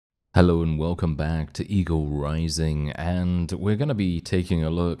Hello and welcome back to Eagle Rising, and we're going to be taking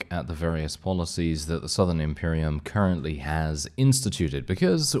a look at the various policies that the Southern Imperium currently has instituted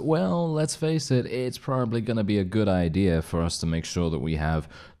because, well, let's face it, it's probably going to be a good idea for us to make sure that we have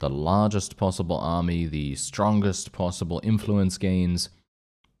the largest possible army, the strongest possible influence gains,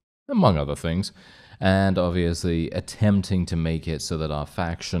 among other things, and obviously attempting to make it so that our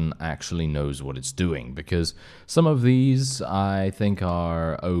faction actually knows what it's doing, because some of these I think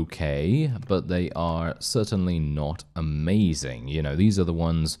are okay, but they are certainly not amazing. You know, these are the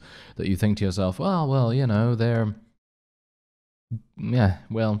ones that you think to yourself, oh, well, you know, they're, yeah,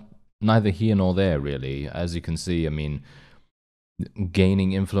 well, neither here nor there, really. As you can see, I mean,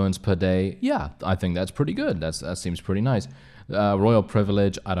 gaining influence per day, yeah, I think that's pretty good. That seems pretty nice. Royal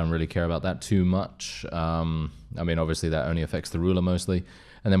privilege, I don't really care about that too much. I mean, obviously that only affects the ruler mostly.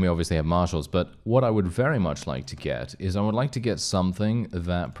 And then we obviously have marshals. But what I would very much like to get is I would like to get something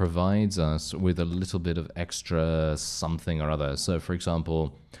that provides us with a little bit of extra something or other. So, for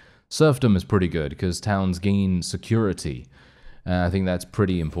example, serfdom is pretty good because towns gain security. I think that's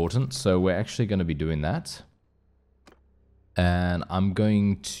pretty important. So we're actually going to be doing that. And I'm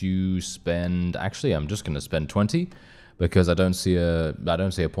going to spend, actually I'm just going to spend 20 because I don't see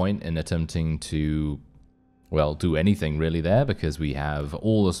a point in attempting to, well, do anything really there because we have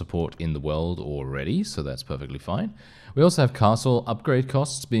all the support in the world already, so that's perfectly fine. We also have castle upgrade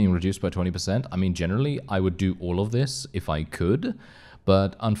costs being reduced by 20%. I mean, generally I would do all of this if I could,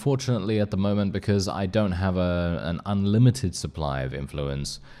 but unfortunately at the moment, because I don't have an unlimited supply of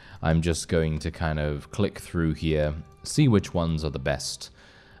influence, I'm just going to kind of click through here, see which ones are the best,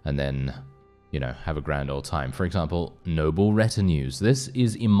 and then, you know, have a grand old time. For example, noble retinues. This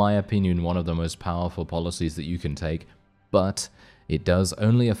is, in my opinion, one of the most powerful policies that you can take, but it does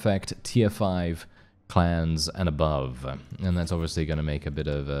only affect tier 5 clans and above, and that's obviously going to make a bit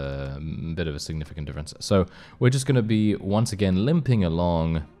of a significant difference. So we're just going to be once again limping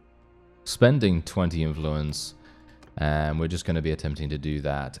along, spending 20 influence. And we're just going to be attempting to do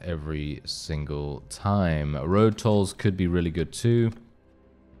that every single time. Road tolls could be really good too,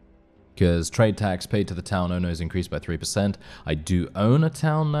 because trade tax paid to the town owner is increased by 3%. I do own a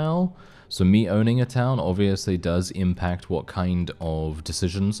town now, so me owning a town obviously does impact what kind of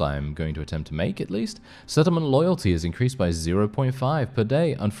decisions I'm going to attempt to make, at least. Settlement loyalty is increased by 0.5 per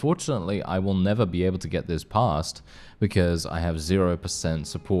day. Unfortunately, I will never be able to get this passed because I have 0%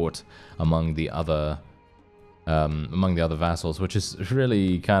 support among the other vassals, which is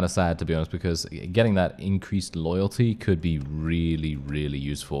really kind of sad, to be honest, because getting that increased loyalty could be really, really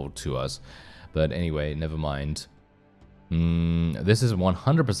useful to us. But anyway, never mind. This is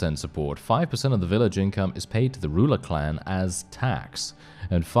 100% support. 5% of the village income is paid to the ruler clan as tax,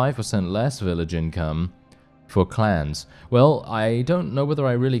 and 5% less village income for clans. Well, I don't know whether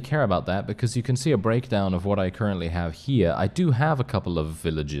I really care about that, because you can see a breakdown of what I currently have here. I do have a couple of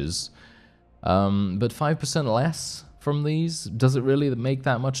villages, but 5% less from these, does it really make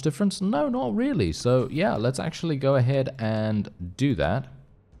that much difference? No, not really. So yeah, let's actually go ahead and do that.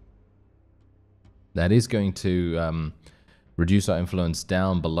 That is going to reduce our influence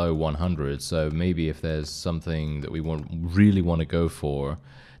down below 100, so maybe if there's something that we really want to go for,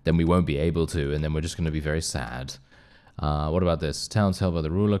 then we won't be able to, and then we're just going to be very sad. What about this? Towns held by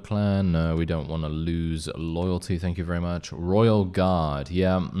the ruler clan. No, we don't want to lose loyalty. Thank you very much. Royal Guard.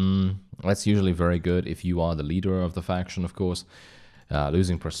 Yeah, that's usually very good if you are the leader of the faction, of course.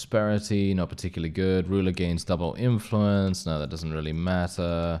 Losing prosperity, not particularly good. Ruler gains double influence. No, that doesn't really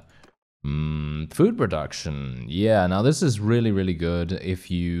matter. Food production. Yeah, now this is really, really good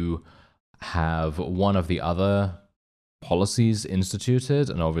if you have one of the other policies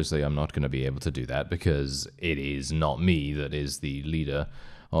instituted, and obviously I'm not going to be able to do that because it is not me that is the leader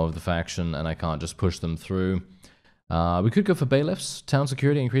of the faction, and I can't just push them through. We could go for bailiffs. Town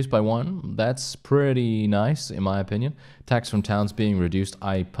security increased by 1. That's pretty nice, in my opinion. Tax from towns being reduced.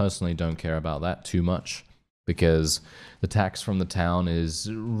 I personally don't care about that too much, because the tax from the town is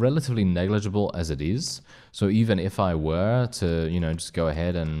relatively negligible as it is. So even if I were to, you know, just go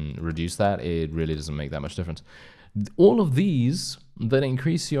ahead and reduce that, it really doesn't make that much difference. All of these that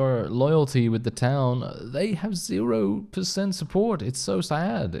increase your loyalty with the town, they have 0% support. It's so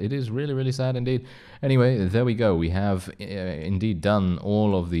sad. It is really, really sad indeed. Anyway, there we go. We have indeed done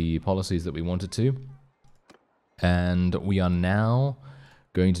all of the policies that we wanted to. And we are now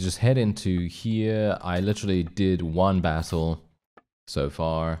going to just head into here. I literally did one battle so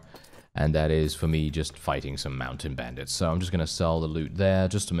far. And that is for me just fighting some mountain bandits. So I'm just going to sell the loot there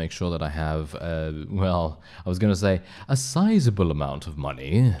just to make sure that I have, well, I was going to say a sizable amount of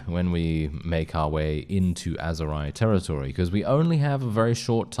money when we make our way into Azerai territory, because we only have a very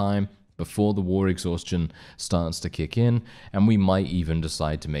short time before the war exhaustion starts to kick in, and we might even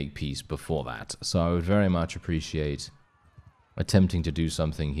decide to make peace before that. So I would very much appreciate attempting to do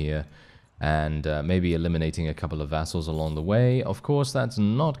something here, and maybe eliminating a couple of vassals along the way. Of course, that's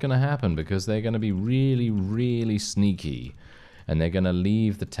not going to happen because they're going to be really, really sneaky. And they're going to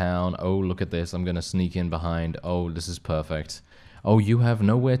leave the town. Oh, look at this. I'm going to sneak in behind. Oh, this is perfect. Oh, you have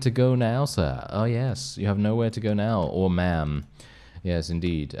nowhere to go now, sir. Oh, yes. You have nowhere to go now. Or ma'am. Yes,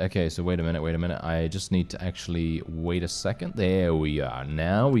 indeed. Okay, so wait a minute, wait a minute. I just need to actually wait a second. There we are.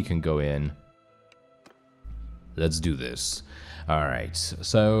 Now we can go in. Let's do this. Alright,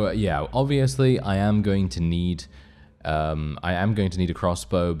 so yeah, obviously I am going to need a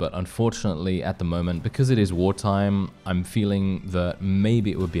crossbow, but unfortunately at the moment, because it is wartime, I'm feeling that maybe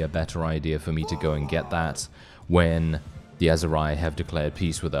it would be a better idea for me to go and get that when the Azerai have declared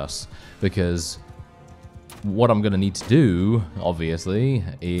peace with us, because what I'm going to need to do, obviously,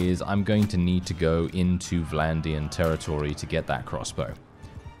 is I'm going to need to go into Vlandian territory to get that crossbow.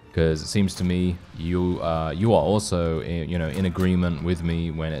 Because it seems to me you are also in agreement with me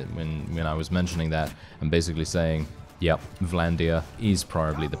when I was mentioning that, and basically saying, yep, Vlandia is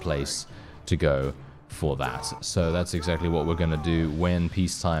probably the place to go for that. So that's exactly what we're going to do when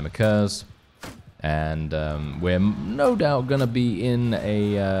peacetime occurs, and we're no doubt going to be in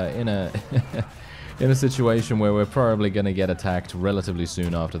a in a situation where we're probably going to get attacked relatively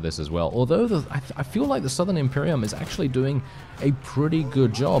soon after this as well. Although I feel like the Southern Imperium is actually doing a pretty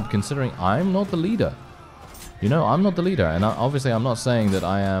good job, considering I'm not the leader. You know, I'm not the leader, and obviously I'm not saying that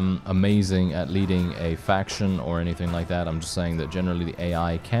I am amazing at leading a faction or anything like that. I'm just saying that generally the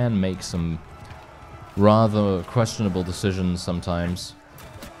AI can make some rather questionable decisions sometimes.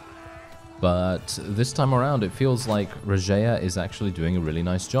 But this time around, it feels like Regea is actually doing a really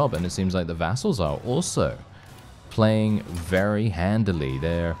nice job, and it seems like the vassals are also playing very handily.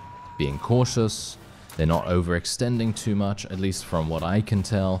 They're being cautious, they're not overextending too much, at least from what I can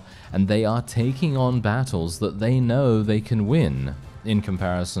tell, and they are taking on battles that they know they can win, in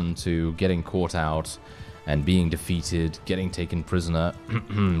comparison to getting caught out and being defeated, getting taken prisoner,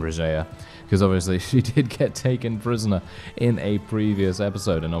 Regea. Because obviously she did get taken prisoner in a previous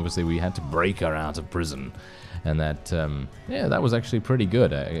episode, and obviously we had to break her out of prison. And that, yeah, that was actually pretty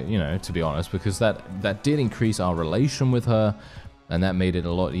good, you know, to be honest, because that did increase our relation with her, and that made it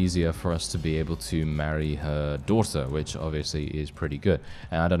a lot easier for us to be able to marry her daughter, which obviously is pretty good.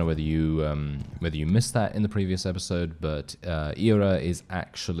 And I don't know whether you missed that in the previous episode, but Ira is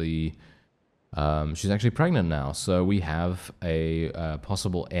actually... she's actually pregnant now, so we have a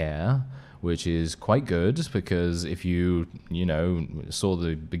possible heir, which is quite good, because if you saw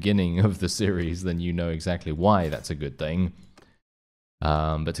the beginning of the series, then you know exactly why that's a good thing.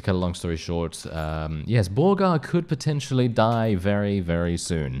 But to cut a long story short, yes, Borgar could potentially die very, very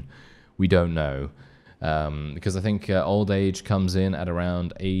soon. We don't know, because I think old age comes in at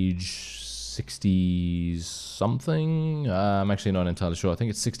around age 60-something. I'm actually not entirely sure. I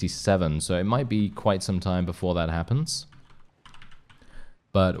think it's 67, so it might be quite some time before that happens.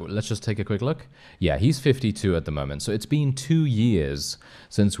 But let's just take a quick look. Yeah, he's 52 at the moment. So it's been 2 years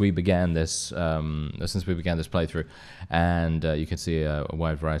since we began this playthrough, and you can see a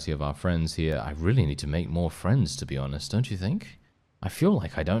wide variety of our friends here. I really need to make more friends, to be honest. Don't you think? I feel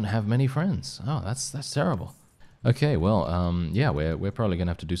like I don't have many friends. Oh, that's terrible. Okay, well, yeah, we're probably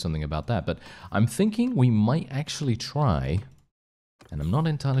gonna have to do something about that. But I'm thinking we might actually try, and I'm not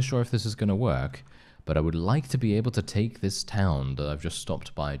entirely sure if this is gonna work, but I would like to be able to take this town that I've just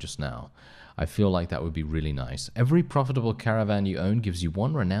stopped by just now. I feel like that would be really nice. Every profitable caravan you own gives you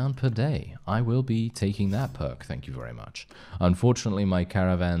 1 renown per day. I will be taking that perk, thank you very much. Unfortunately, my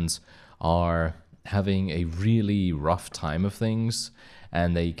caravans are having a really rough time of things,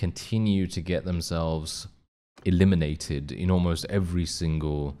 and they continue to get themselves eliminated in almost every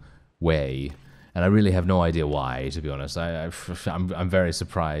single way. And I really have no idea why, to be honest. I'm very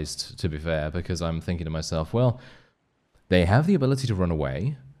surprised, to be fair, because I'm thinking to myself, well, they have the ability to run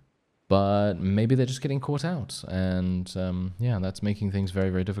away, but maybe they're just getting caught out. And, yeah, that's making things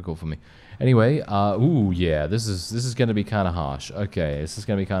very, very difficult for me. Anyway, ooh, yeah, this is going to be kind of harsh. Okay, this is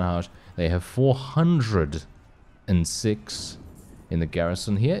going to be kind of harsh. They have 406 in the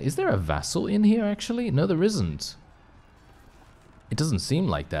garrison here. Is there a vassal in here, actually? No, there isn't. It doesn't seem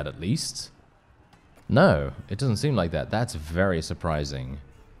like that, at least. No, it doesn't seem like that. That's very surprising.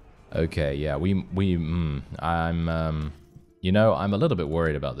 Okay, yeah, You know, I'm a little bit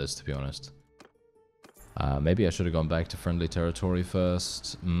worried about this, to be honest. Maybe I should have gone back to friendly territory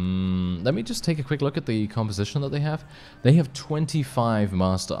first. Let me just take a quick look at the composition that they have. They have 25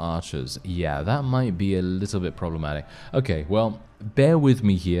 Master Archers. Yeah, that might be a little bit problematic. Okay, well, bear with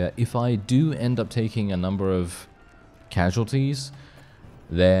me here. If I do end up taking a number of casualties,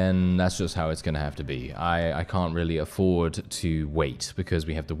 then that's just how it's going to have to be. I can't really afford to wait, because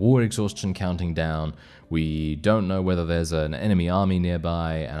we have the war exhaustion counting down. We don't know whether there's an enemy army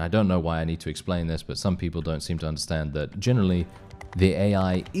nearby, and I don't know why I need to explain this, but some people don't seem to understand that generally the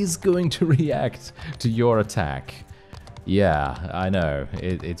AI is going to react to your attack. Yeah, I know.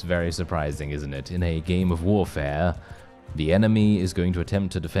 It's very surprising, isn't it? In a game of warfare, the enemy is going to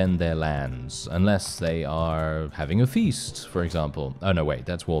attempt to defend their lands, unless they are having a feast, for example. Oh no, wait,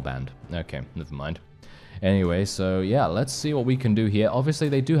 that's warband. Okay, never mind. Anyway, so yeah, let's see what we can do here. Obviously,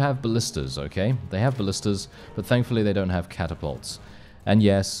 they do have ballistas, okay? They have ballistas, but thankfully they don't have catapults. And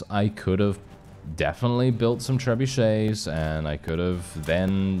yes, I could have definitely built some trebuchets, and I could have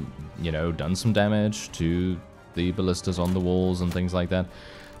then, you know, done some damage to the ballistas on the walls and things like that.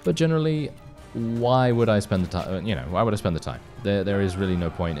 But generally, why would I spend the time? You know, why would I spend the time? There is really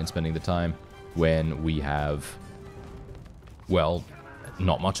no point in spending the time when we have, well,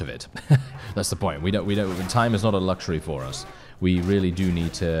 not much of it. That's the point. We don't. Time is not a luxury for us. We really do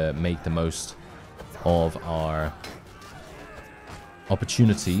need to make the most of our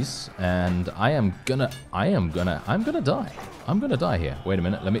opportunities, and I'm gonna die. I'm gonna die here. Wait a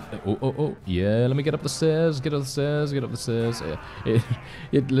minute. Let me. Yeah. Let me get up the stairs. Get up the stairs. Get up the stairs. Yeah.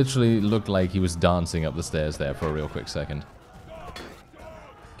 It literally looked like he was dancing up the stairs there for a real quick second.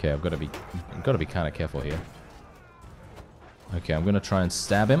 Okay, I've got to be kind of careful here. Okay, I'm gonna try and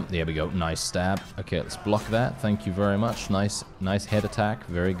stab him. There we go. Nice stab. Okay, let's block that. Thank you very much. Nice head attack.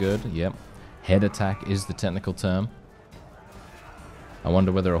 Very good. Yep. Head attack is the technical term. I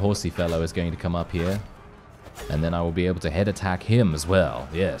wonder whether a horsey fellow is going to come up here. And then I will be able to head attack him as well.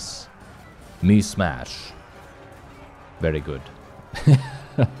 Yes. Me smash. Very good.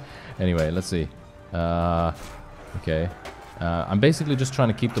 Anyway, let's see. Okay. I'm basically just trying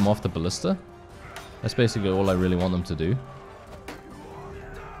to keep them off the ballista. That's basically all I really want them to do.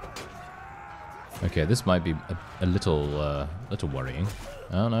 Okay, this might be a little worrying.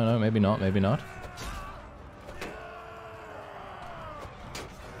 Oh, no, maybe not, maybe not.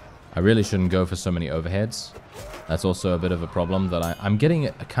 I really shouldn't go for so many overheads. That's also a bit of a problem that I'm getting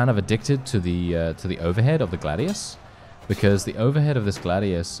kind of addicted to the overhead of the Gladius, because the overhead of this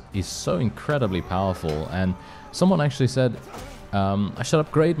Gladius is so incredibly powerful. And someone actually said I should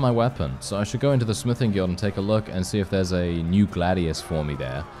upgrade my weapon, so I should go into the smithing guild and take a look and see if there's a new Gladius for me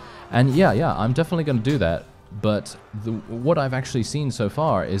there. And yeah, I'm definitely going to do that. But what I've actually seen so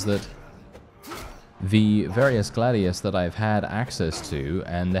far is that the various Gladius that I've had access to,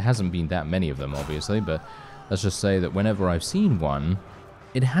 and there hasn't been that many of them, obviously, but let's just say that whenever I've seen one,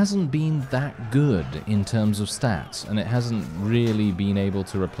 it hasn't been that good in terms of stats, and it hasn't really been able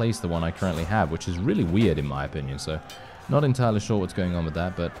to replace the one I currently have, which is really weird in my opinion. So not entirely sure what's going on with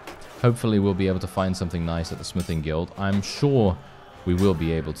that, but hopefully we'll be able to find something nice at the smithing guild. I'm sure we will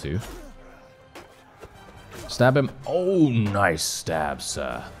be able to. Stab him. Oh, nice stab,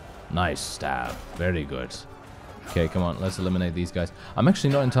 sir. Nice stab. Very good. Okay, come on, let's eliminate these guys. I'm actually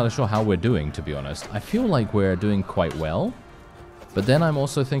not entirely sure how we're doing, to be honest. I feel like we're doing quite well. But then I'm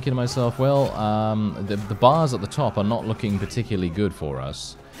also thinking to myself, well, the bars at the top are not looking particularly good for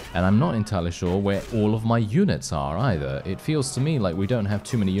us. And I'm not entirely sure where all of my units are either. It feels to me like we don't have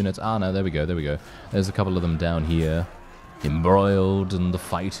too many units. Ah, no, there we go, there we go. There's a couple of them down here. Embroiled in the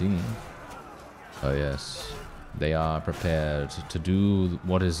fighting. Oh, yes. They are prepared to do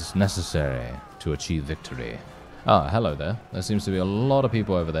what is necessary to achieve victory. Ah, hello there. There seems to be a lot of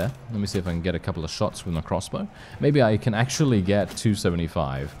people over there. Let me see if I can get a couple of shots with my crossbow. Maybe I can actually get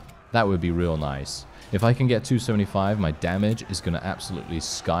 275. That would be real nice. If I can get 275, my damage is going to absolutely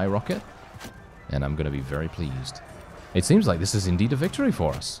skyrocket. And I'm going to be very pleased. It seems like this is indeed a victory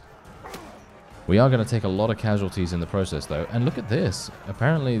for us. We are going to take a lot of casualties in the process, though. And look at this.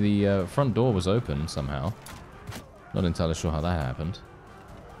 Apparently the front door was open somehow. Not entirely sure how that happened.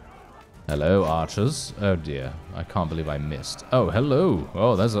 Hello, archers. Oh dear, I can't believe I missed. Oh, hello.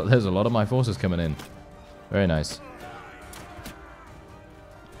 Oh, there's a lot of my forces coming in. Very nice.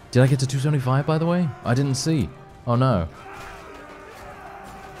 Did I get to 275, by the way? I didn't see. Oh no.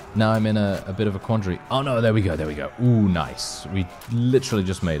 Now I'm in a bit of a quandary. Oh no, there we go, there we go. Ooh, nice. We literally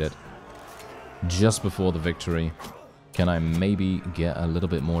just made it. Just before the victory. can I maybe get a little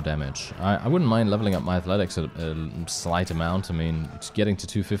bit more damage? I wouldn't mind leveling up my athletics a slight amount. I mean, getting to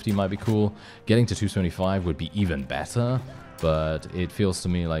 250 might be cool. Getting to 275 would be even better. But it feels to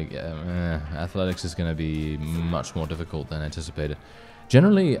me like athletics is going to be much more difficult than anticipated.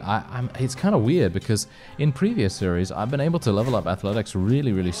 Generally, it's kind of weird because in previous series, I've been able to level up athletics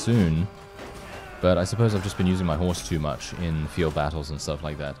really, really soon. But I suppose I've just been using my horse too much in field battles and stuff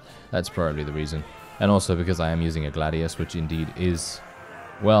like that. That's probably the reason. And also because I am using a gladius, which indeed is...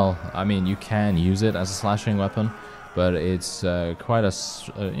 Well, I mean, you can use it as a slashing weapon, but it's quite a,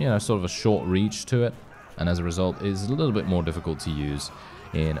 you know, sort of a short reach to it. And as a result, it's a little bit more difficult to use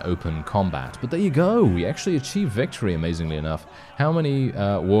in open combat. But there you go, we actually achieved victory, amazingly enough. How many,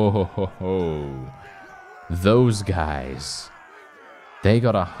 whoa, those guys, they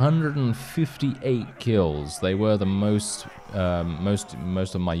got 158 kills. They were the most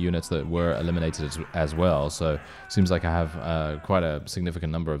of my units that were eliminated as well, so seems like I have quite a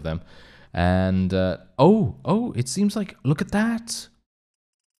significant number of them. And, oh, it seems like, look at that!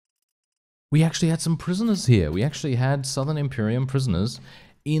 We actually had some prisoners here. We actually had Southern Imperium prisoners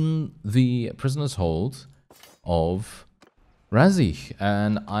in the prisoners' hold of Razih,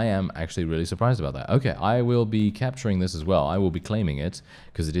 and I am actually really surprised about that. Okay, I will be capturing this as well. I will be claiming it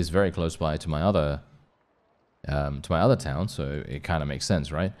because it is very close by to my other town, so it kind of makes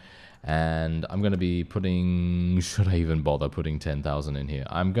sense, right? And I'm going to be putting... Should I even bother putting 10,000 in here?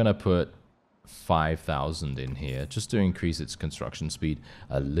 I'm going to put 5,000 in here, just to increase its construction speed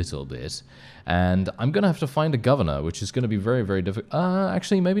a little bit. And I'm going to have to find a governor, which is going to be very, very difficult.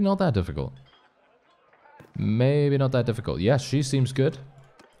 Actually, maybe not that difficult. Maybe not that difficult. Yes, she seems good.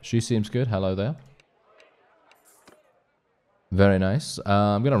 She seems good. Hello there. Very nice.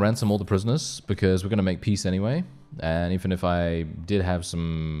 I'm going to ransom all the prisoners, because we're going to make peace anyway. And even if I did have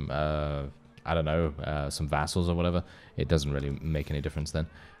some, I don't know, some vassals or whatever, it doesn't really make any difference then.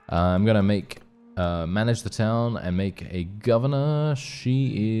 I'm going to manage the town and make a governor.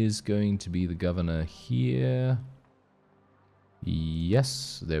 She is going to be the governor here.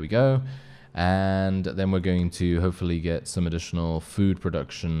 Yes, there we go. And then we're going to hopefully get some additional food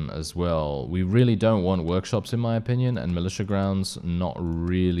production as well. We really don't want workshops, in my opinion, and militia grounds, not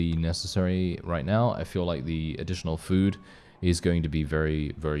really necessary right now. I feel like the additional food is going to be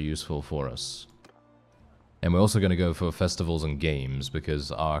very, very useful for us. And we're also going to go for festivals and games,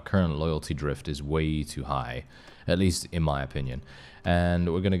 because our current loyalty drift is way too high, at least in my opinion.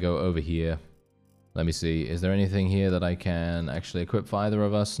 And we're going to go over here. Let me see, is there anything here that I can actually equip for either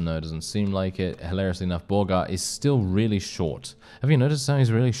of us? No, it doesn't seem like it. Hilariously enough, Borgar is still really short. Have you noticed how he's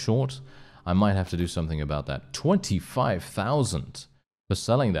really short? I might have to do something about that. 25,000 for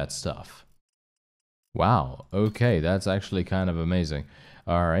selling that stuff. Wow, okay, that's actually kind of amazing.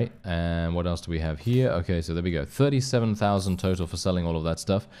 Alright, and what else do we have here? Okay, so there we go. 37,000 total for selling all of that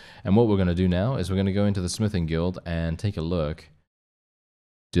stuff. And what we're going to do now is we're going to go into the smithing guild and take a look.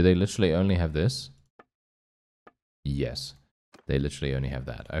 Do they literally only have this? Yes, they literally only have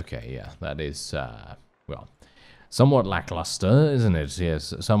that. Okay, yeah, that is, well, somewhat lackluster, isn't it?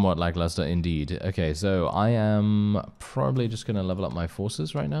 Yes, somewhat lackluster indeed. Okay, so I am probably just going to level up my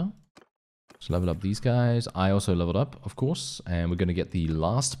forces right now. Let's level up these guys. I also leveled up, of course, and we're going to get the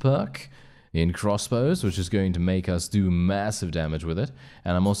last perk in crossbows, which is going to make us do massive damage with it.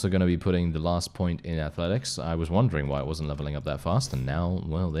 And I'm also going to be putting the last point in athletics. I was wondering why it wasn't leveling up that fast, and now,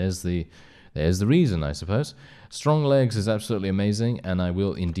 well, there's the reason, I suppose. Strong legs is absolutely amazing, and I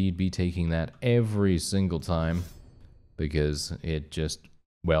will indeed be taking that every single time, because it just,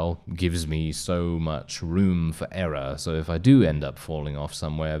 well, gives me so much room for error. So if I do end up falling off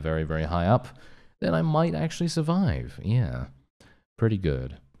somewhere very, very high up, then I might actually survive. Yeah, pretty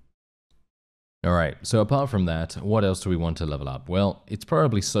good. Alright, so apart from that, what else do we want to level up? Well, it's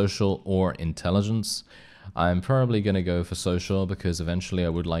probably social or intelligence. I'm probably going to go for social, because eventually I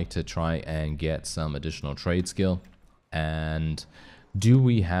would like to try and get some additional trade skill. And do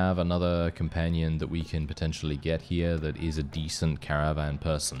we have another companion that we can potentially get here that is a decent caravan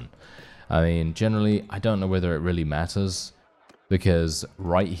person? I mean, generally, I don't know whether it really matters, because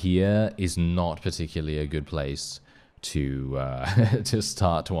right here is not particularly a good place to to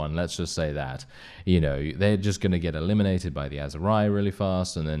start one. Let's just say that. You know, they're just going to get eliminated by the Azarai really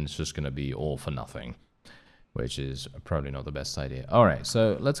fast, and then it's just going to be all for nothing, which is probably not the best idea. Alright,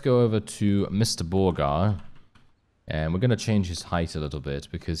 so let's go over to Mr. Borgar, and we're going to change his height a little bit,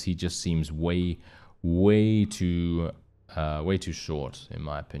 because he just seems way too short, in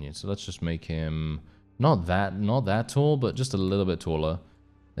my opinion. So let's just make him not that tall, but just a little bit taller.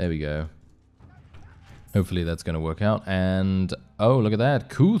 There we go. Hopefully that's going to work out. And, oh, look at that.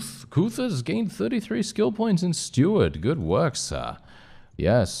 Kuth has gained 33 skill points in Steward. Good work, sir.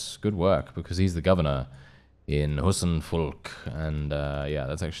 Yes, good work, because he's the governor in Hussenfulk. And, yeah,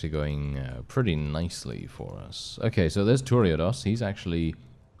 that's actually going pretty nicely for us. Okay, so there's Turiodos. He's actually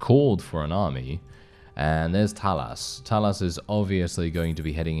called for an army. And there's Talas. Talas is obviously going to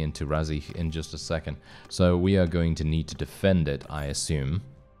be heading into Razi in just a second. So we are going to need to defend it, I assume.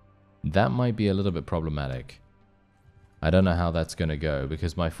 That might be a little bit problematic. I don't know how that's going to go,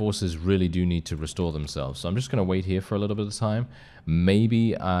 because my forces really do need to restore themselves. So I'm just going to wait here for a little bit of time.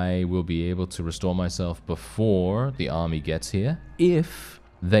 Maybe I will be able to restore myself before the army gets here, if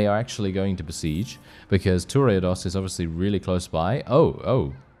they are actually going to besiege, because Turiodos is obviously really close by.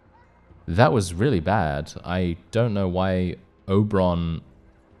 Oh, that was really bad. I don't know why Oberon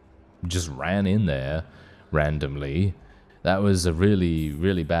just ran in there randomly. That was a really,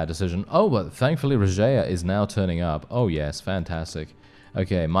 really bad decision. Oh, but thankfully Regea is now turning up. Oh yes, fantastic.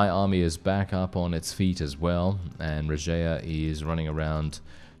 Okay, my army is back up on its feet as well, and Regea is running around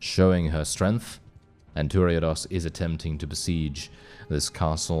showing her strength, and Turiodos is attempting to besiege this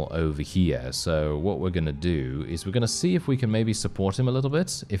castle over here. So what we're going to do is we're going to see if we can maybe support him a little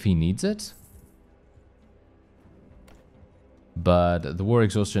bit, if he needs it. But the war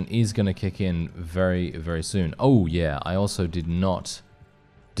exhaustion is going to kick in very, very soon. Oh yeah, I also did not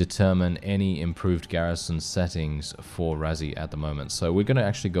determine any improved garrison settings for Razi at the moment. So we're going to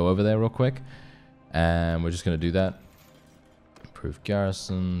actually go over there real quick, and we're just going to do that. Improved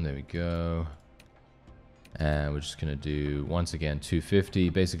garrison, there we go. And we're just going to do, once again, 250.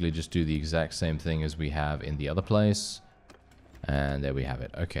 Basically just do the exact same thing as we have in the other place. And there we have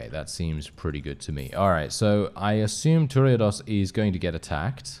it. Okay, that seems pretty good to me. Alright, so I assume Turiodos is going to get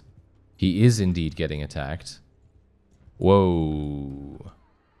attacked. He is indeed getting attacked. Whoa.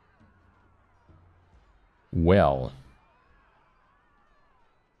 Well.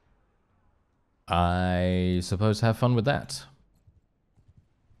 I suppose have fun with that.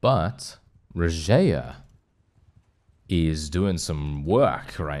 But Regea is doing some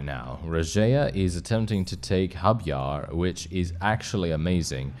work right now. Regea is attempting to take Hubyar, which is actually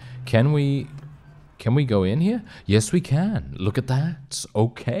amazing. Can we go in here? Yes, we can. Look at that.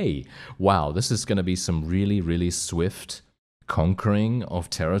 Okay. Wow, this is going to be some really, really swift conquering of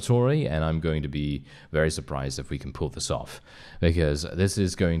territory, and I'm going to be very surprised if we can pull this off, because this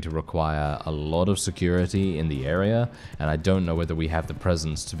is going to require a lot of security in the area, and I don't know whether we have the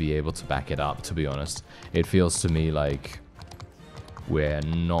presence to be able to back it up, to be honest. It feels to me like we're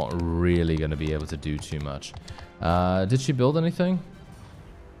not really going to be able to do too much. Did she build anything?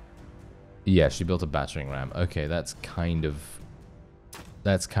 Yeah, she built a battering ram. Okay, that's kind of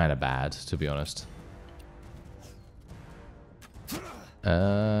bad, to be honest.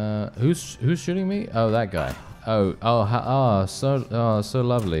 Who's shooting me? Oh, that guy. So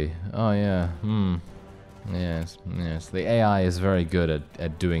lovely. Oh yeah. Yes. The AI is very good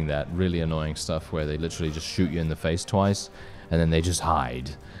at doing that really annoying stuff where they literally just shoot you in the face twice and then they just hide.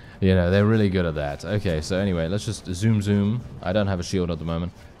 You know, they're really good at that. Okay, so anyway, let's just zoom. I don't have a shield at the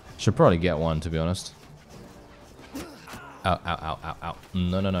moment. Should probably get one, to be honest. Ow.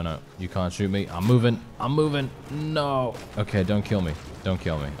 No. You can't shoot me. I'm moving. No. Okay, don't kill me.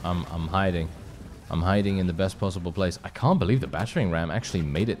 I'm hiding. I'm hiding in the best possible place. I can't believe the battering ram actually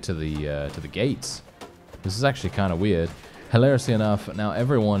made it to the gates. This is actually kind of weird. Hilariously enough, now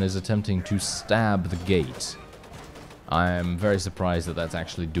everyone is attempting to stab the gate. I'm very surprised that that's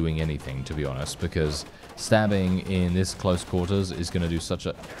actually doing anything, to be honest, because stabbing in this close quarters is going to do such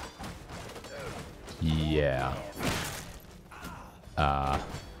a... Yeah.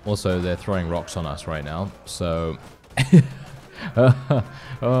 Also, they're throwing rocks on us right now, so...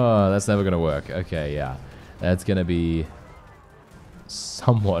 Oh, that's never going to work. Okay, yeah. That's going to be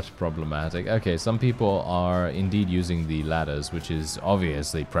somewhat problematic. Okay, some people are indeed using the ladders, which is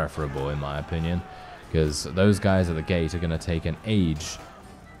obviously preferable in my opinion, because those guys at the gate are going to take an age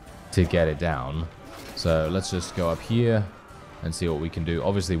to get it down. So let's just go up here and see what we can do.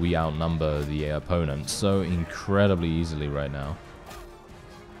 Obviously, we outnumber the opponent so incredibly easily right now.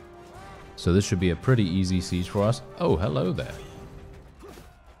 So this should be a pretty easy siege for us. Oh, hello there.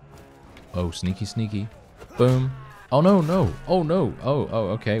 Oh, sneaky. Boom. Oh, no. Oh, no. Oh,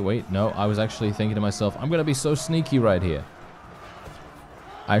 okay. Wait, no. I was actually thinking to myself, I'm going to be so sneaky right here.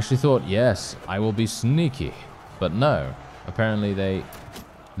 I actually thought, yes, I will be sneaky. But no. Apparently,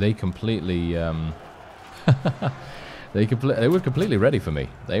 they completely... they were completely ready for me.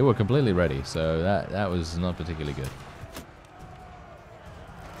 They were completely ready. So that was not particularly good.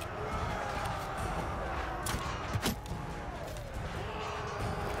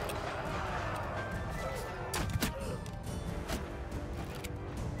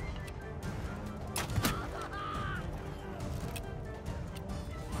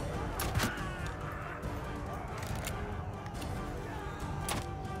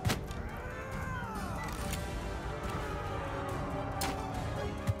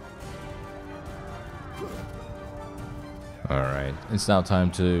 Alright, it's now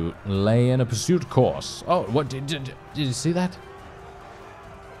time to lay in a pursuit course. Oh, what, did you see that?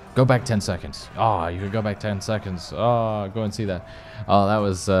 Go back 10 seconds. Oh, you could go back 10 seconds. Oh, go and see that. Oh, that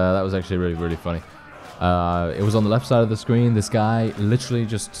was actually really, really funny. It was on the left side of the screen. This guy literally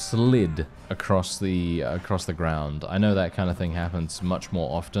just slid across the ground. I know that kind of thing happens much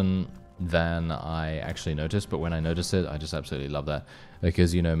more often than I actually notice, but when I notice it, I just absolutely love that,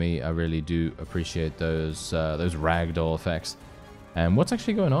 because you know me, I really do appreciate those ragdoll effects. And what's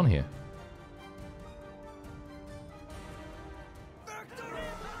actually going on here?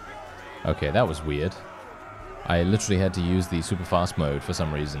 Okay, that was weird. I literally had to use the super fast mode for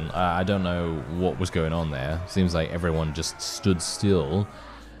some reason. I don't know what was going on there. Seems like everyone just stood still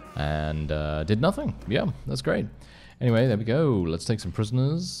and did nothing. Yeah, that's great. Anyway, there we go. Let's take some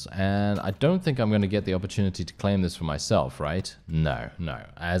prisoners. And I don't think I'm going to get the opportunity to claim this for myself, right? No,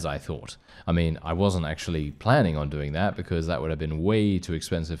 as I thought. I mean, I wasn't actually planning on doing that because that would have been way too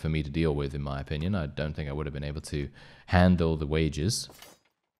expensive for me to deal with, in my opinion. I don't think I would have been able to handle the wages.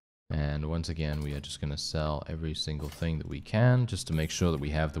 And once again, we are just going to sell every single thing that we can, just to make sure that we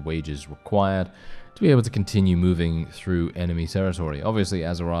have the wages required to be able to continue moving through enemy territory. Obviously,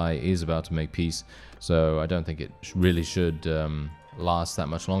 Azerai is about to make peace, so I don't think it really should last that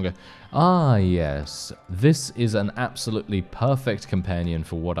much longer. Ah, yes. This is an absolutely perfect companion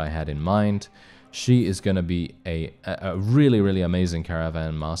for what I had in mind. She is going to be a really, really amazing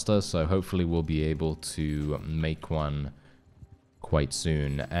caravan master, so hopefully we'll be able to make one quite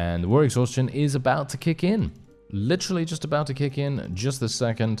soon. And the war exhaustion is about to kick in. Literally just about to kick in just this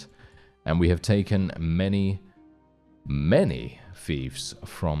second. And we have taken many, many fiefs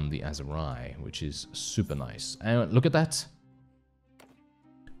from the Azerai, which is super nice. And look at that.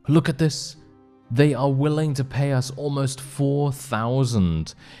 Look at this. They are willing to pay us almost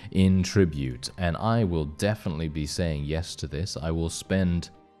 4,000 in tribute. And I will definitely be saying yes to this. I will spend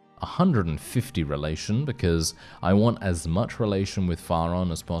 150 relation because I want as much relation with Pharaon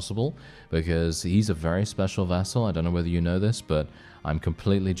as possible, because he's a very special vassal. I don't know whether you know this, but I'm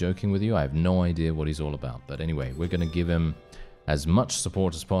completely joking with you. I have no idea what he's all about. But anyway, we're going to give him as much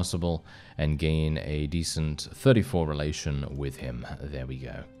support as possible and gain a decent 34 relation with him. There we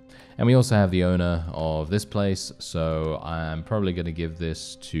go. And we also have the owner of this place, so I'm probably going to give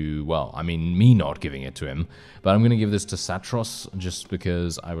this to, well, I mean, me not giving it to him, but I'm going to give this to Satros, just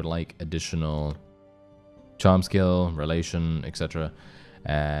because I would like additional charm skill, relation, etc.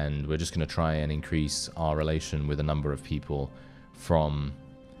 And we're just going to try and increase our relation with a number of people from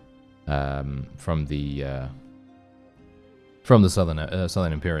the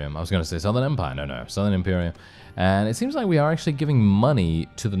Southern Imperium. I was going to say Southern Empire. No, Southern Imperium. And it seems like we are actually giving money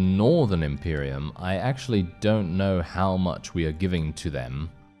to the Northern Imperium. I actually don't know how much we are giving to them.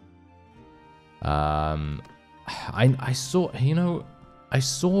 I saw, you know, I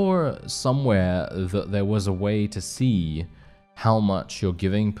saw somewhere that there was a way to see how much you're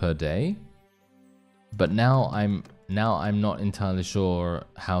giving per day, but now I'm not entirely sure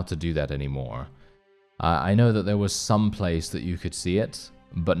how to do that anymore. I know that there was some place that you could see it,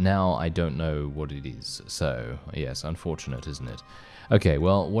 but now I don't know what it is. So, yes, unfortunate, isn't it? Okay,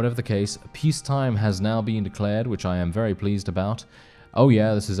 well, whatever the case, peacetime has now been declared, which I am very pleased about. Oh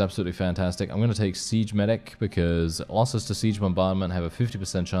yeah, this is absolutely fantastic. I'm going to take Siege Medic, because losses to Siege Bombardment have a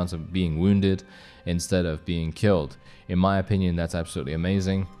 50% chance of being wounded instead of being killed. In my opinion, that's absolutely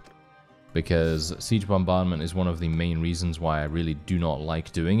amazing, because Siege Bombardment is one of the main reasons why I really do not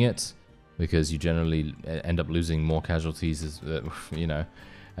like doing it. Because you generally end up losing more casualties, you know,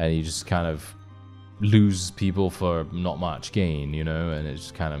 and you just kind of lose people for not much gain, you know, and it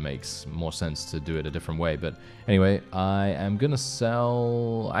just kind of makes more sense to do it a different way. But anyway, I am going to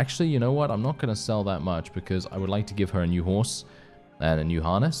sell... Actually, you know what? I'm not going to sell that much, because I would like to give her a new horse and a new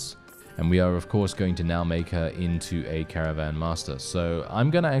harness. And we are, of course, going to now make her into a caravan master. So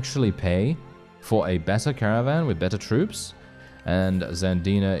I'm going to actually pay for a better caravan with better troops. And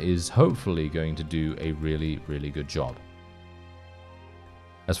Zandina is hopefully going to do a really, really good job.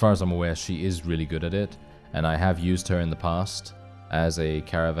 As far as I'm aware, she is really good at it, and I have used her in the past as a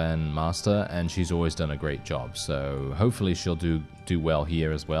caravan master, and she's always done a great job. So hopefully she'll do well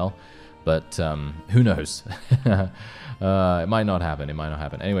here as well. But who knows? It might not happen. It might not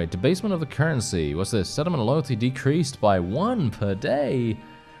happen. Anyway, debasement of the currency. What's this? Settlement loyalty decreased by 1 per day.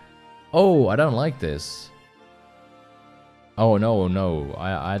 Oh, I don't like this. Oh, no,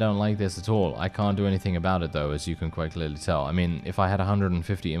 I don't like this at all. I can't do anything about it, though, as you can quite clearly tell. I mean, if I had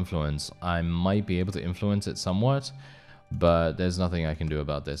 150 influence, I might be able to influence it somewhat, but there's nothing I can do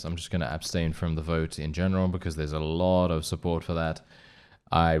about this. I'm just going to abstain from the vote in general, because there's a lot of support for that.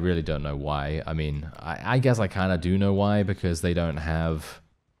 I really don't know why. I mean, I guess I kind of do know why, because they don't have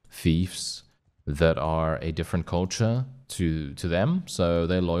fiefs that are a different culture to them, so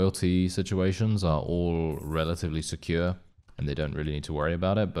their loyalty situations are all relatively secure, and they don't really need to worry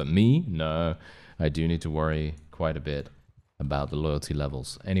about it. But me, no, I do need to worry quite a bit about the loyalty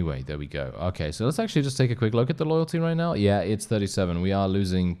levels. Anyway, there we go. Okay, so let's actually just take a quick look at the loyalty right now. Yeah, it's 37. We are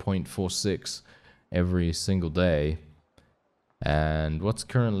losing 0.46 every single day. And what's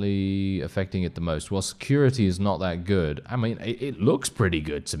currently affecting it the most? Well, security is not that good. I mean, it looks pretty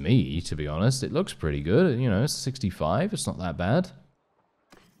good to me, to be honest. It looks pretty good. You know, it's 65. It's not that bad.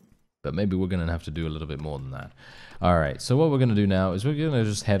 But maybe we're going to have to do a little bit more than that. All right, so what we're going to do now is we're going to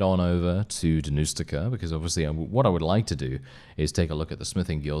just head on over to Danustica, because obviously what I would like to do is take a look at the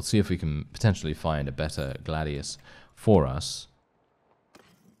Smithing Guild, see if we can potentially find a better Gladius for us.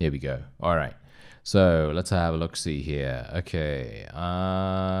 Here we go. All right. So let's have a look-see here. Okay,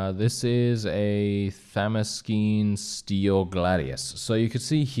 this is a Thamaskene Steel Gladius. So you can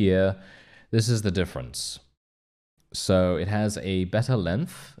see here, this is the difference. So it has a better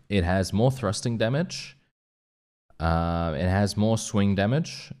length, it has more thrusting damage, it has more swing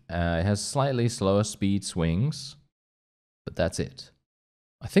damage, it has slightly slower speed swings, but that's it.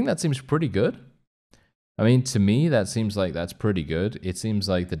 I think that seems pretty good. I mean, to me, that seems like that's pretty good. It seems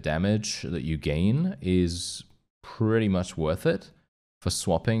like the damage that you gain is pretty much worth it for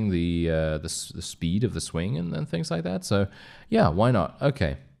swapping the speed of the swing and things like that. So, yeah, why not?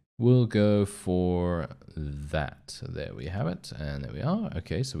 Okay, we'll go for that. There we have it, and there we are.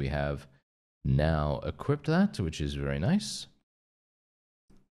 Okay, so we have now equipped that, which is very nice.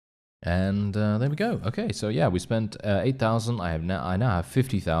 And there we go. Okay, so yeah, we spent 8,000. I now have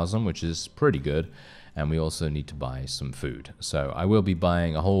 50,000, which is pretty good. And we also need to buy some food. So I will be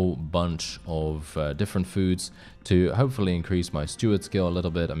buying a whole bunch of different foods to hopefully increase my steward skill a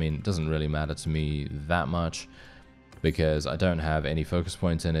little bit. I mean, it doesn't really matter to me that much because I don't have any focus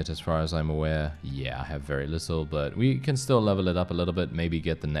points in it as far as I'm aware. Yeah, I have very little, but we can still level it up a little bit, maybe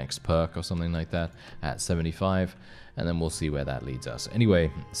get the next perk or something like that at 75, and then we'll see where that leads us. Anyway,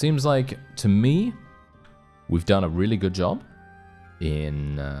 seems like, to me, we've done a really good job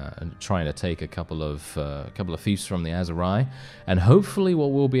in trying to take a couple of fiefs from the Aserai, and hopefully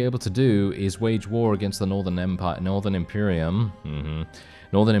what we'll be able to do is wage war against the Northern Imperium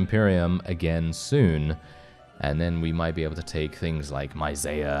again soon, and then we might be able to take things like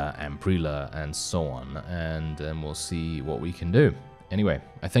Myzea and Prila and so on, and then we'll see what we can do. Anyway,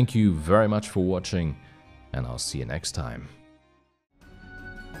 I thank you very much for watching, and I'll see you next time.